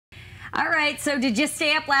All right, so did you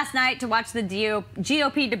stay up last night to watch the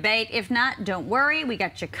GOP debate? If not, don't worry, we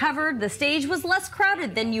got you covered. The stage was less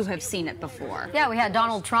crowded than you have seen it before. Yeah, we had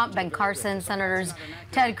Donald Trump, Ben Carson, Senators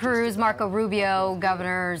Ted Cruz, Marco Rubio,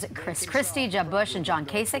 Governors Chris Christie, Jeb Bush, and John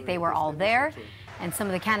Kasich. They were all there. And some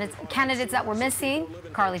of the candidates that were missing,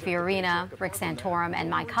 Carly Fiorina, Rick Santorum, and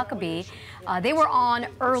Mike Huckabee, they were on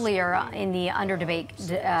earlier in the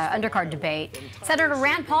undercard debate. Senator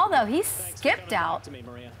Rand Paul, though, he skipped out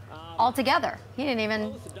altogether. He didn't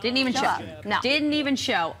even show up. No. Didn't even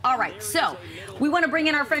show. All right, so we want to bring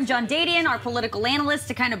in our friend John Dadian, our political analyst,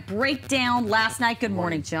 to kind of break down last night. Good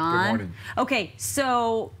morning, John. Good morning. Okay,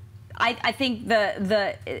 so I think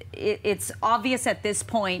it's obvious at this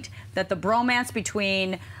point that the bromance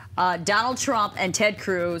between Donald Trump and Ted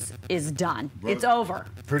Cruz is done. Well, it's over.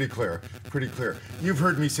 Pretty clear. Pretty clear. You've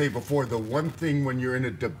heard me say before, the one thing when you're in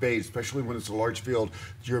a debate, especially when it's a large field,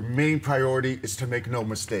 your main priority is to make no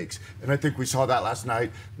mistakes. And I think we saw that last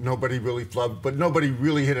night. Nobody really flubbed, but nobody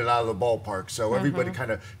really hit it out of the ballpark. So everybody kind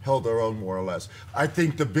of held their own, more or less. I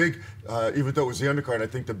think the big, even though it was the undercard, I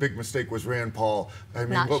think the big mistake was Rand Paul. I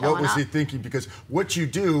mean, what was he thinking? Because what you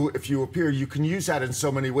do, if you appear, you can use that in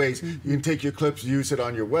so many ways. You can take your clips, use it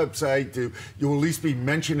on your website. You'll at least be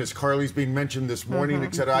mentioned, as Carly's being mentioned this morning,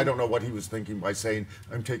 etc. I don't know what he was thinking by saying,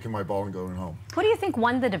 I'm taking my ball and going home. Who do you think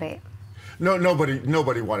won the debate? No,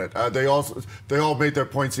 nobody won it. They all made their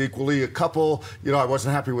points equally. A couple, I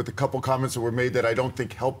wasn't happy with a couple comments that were made that I don't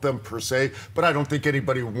think helped them per se, but I don't think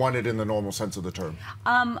anybody won it in the normal sense of the term.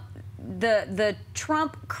 The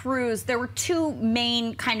Trump-Cruz, there were two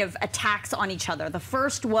main kind of attacks on each other. The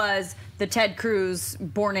first was the Ted Cruz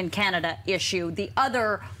born in Canada issue. The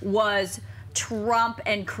other was Trump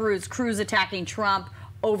and Cruz attacking Trump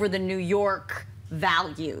over the New York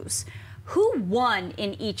values. Who won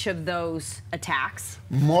in each of those attacks?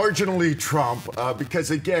 Marginally Trump,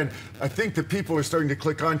 because again, I think the people are starting to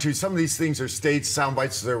click onto some of these things are staged sound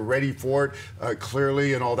bites. They're ready for it,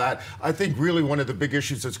 clearly, and all that. I think really one of the big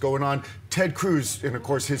issues that's going on, Ted Cruz, and of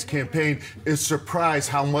course his campaign, is surprised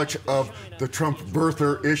how much of the Trump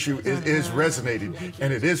birther issue is resonating,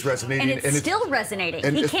 and it is resonating, and it's still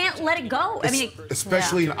resonating. He can't let it go. I mean,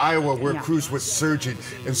 especially in Iowa, where Cruz was surging,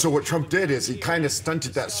 and so what Trump did is he kind of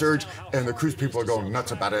stunted that surge, and the Cruz people are going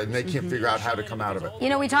nuts about it, and they can't figure out how to come out of it. You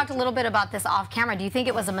know, we talked a little bit about this off camera. Do you think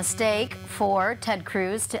it was a mistake for Ted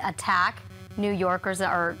Cruz to attack New Yorkers,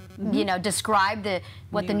 or describe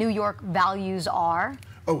what the New York values are?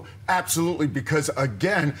 Oh, absolutely, because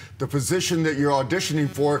again, the position that you're auditioning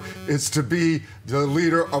for is to be the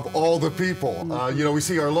leader of all the people. We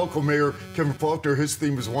see our local mayor, Kevin Faulkner, his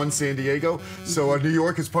theme is One San Diego. So New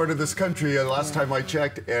York is part of this country, last time I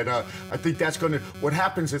checked, and I think that's going to, what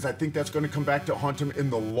happens is I think that's going to come back to haunt him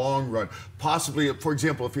in the long run. Possibly, for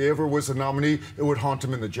example, if he ever was a nominee, it would haunt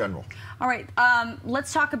him in the general. All right,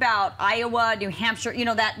 let's talk about Iowa, New Hampshire,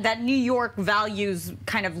 that New York values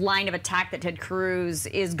kind of line of attack that Ted Cruz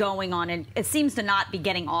is going on, and it seems to not be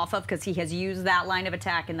getting off of, because he has used that line of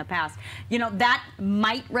attack in the past. That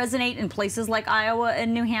might resonate in places like Iowa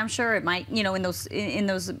and New Hampshire. It might, in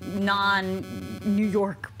those non-New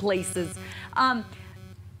York places.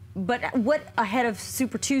 But what ahead of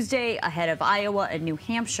Super Tuesday, ahead of Iowa and New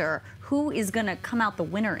Hampshire, who is going to come out the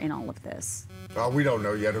winner in all of this? We don't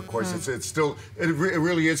know yet, of course. It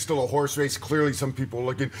really is still a horse race. Clearly, some people are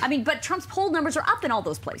looking. I mean, but Trump's poll numbers are up in all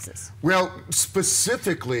those places. Well,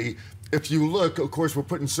 specifically, if you look, of course, we're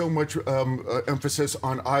putting so much emphasis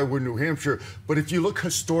on Iowa and New Hampshire, but if you look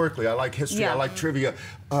historically, I like history, I like trivia,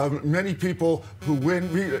 many people who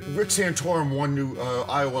win, Rick Santorum won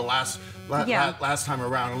Iowa last time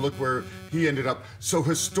around, and look where he ended up. So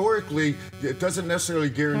historically, it doesn't necessarily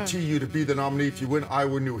guarantee you to be the nominee if you win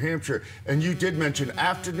Iowa and New Hampshire. And you did mention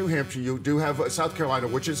after New Hampshire, you do have South Carolina,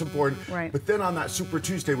 which is important. Right. But then on that Super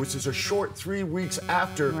Tuesday, which is a short 3 weeks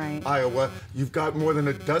after Iowa, you've got more than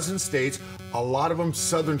a dozen states, a lot of them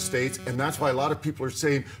southern states, and that's why a lot of people are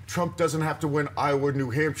saying Trump doesn't have to win Iowa and New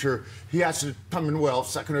Hampshire. He has to come in well,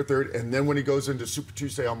 second or third, and then when he goes into Super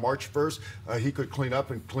Tuesday on March 1st, he could clean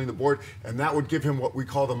up and clean the board, and that would give him what we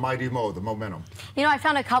call the mighty mo, the momentum. I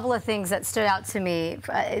found a couple of things that stood out to me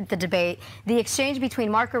at the debate. The exchange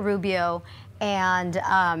between Marco Rubio and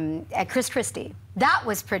Chris Christie. That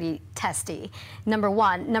was pretty testy, number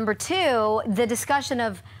one. Number two, the discussion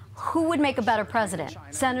of who would make a better president,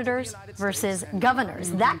 senators versus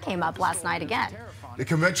governors. That came up last night again. the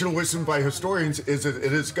conventional wisdom by historians is that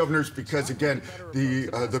it is governors because, again,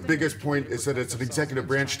 the biggest point is that it's an executive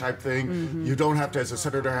branch type thing. You don't have to, as a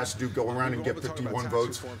senator has to do, go around and get 51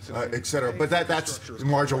 votes, et cetera. But that's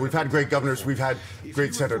marginal. We've had great governors. We've had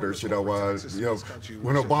great senators. When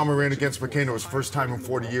Obama ran against McCain, it was the first time in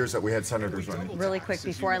 40 years that we had senators running. Really quick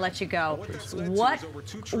before I let you go,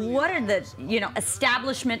 what are the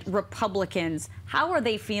establishment Republicans? How are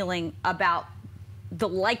they feeling about the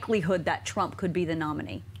likelihood that Trump could be the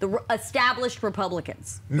nominee? The established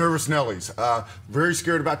Republicans. Nervous Nellies. Very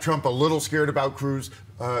scared about Trump, a little scared about Cruz,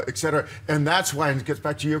 et cetera. And that's why, and it gets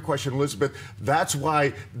back to your question, Elizabeth, that's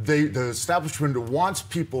why the establishment wants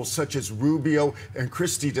people such as Rubio and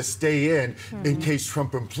Christie to stay in case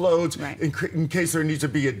Trump implodes, in case there needs to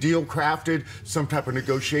be a deal crafted, some type of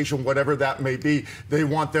negotiation, whatever that may be. They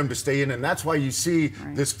want them to stay in. And that's why you see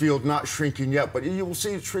this field not shrinking yet, but you will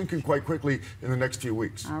see it shrinking quite quickly in the next few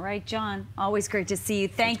weeks. All right, John, always great to see you.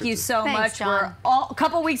 Thank you so Thanks, much. John. We're a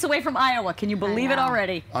couple weeks away from Iowa. Can you believe it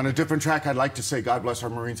already? On a different track, I'd like to say God bless our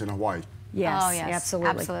Marines in Hawaii. Yes, oh, yes,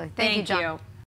 absolutely. Thank you, John.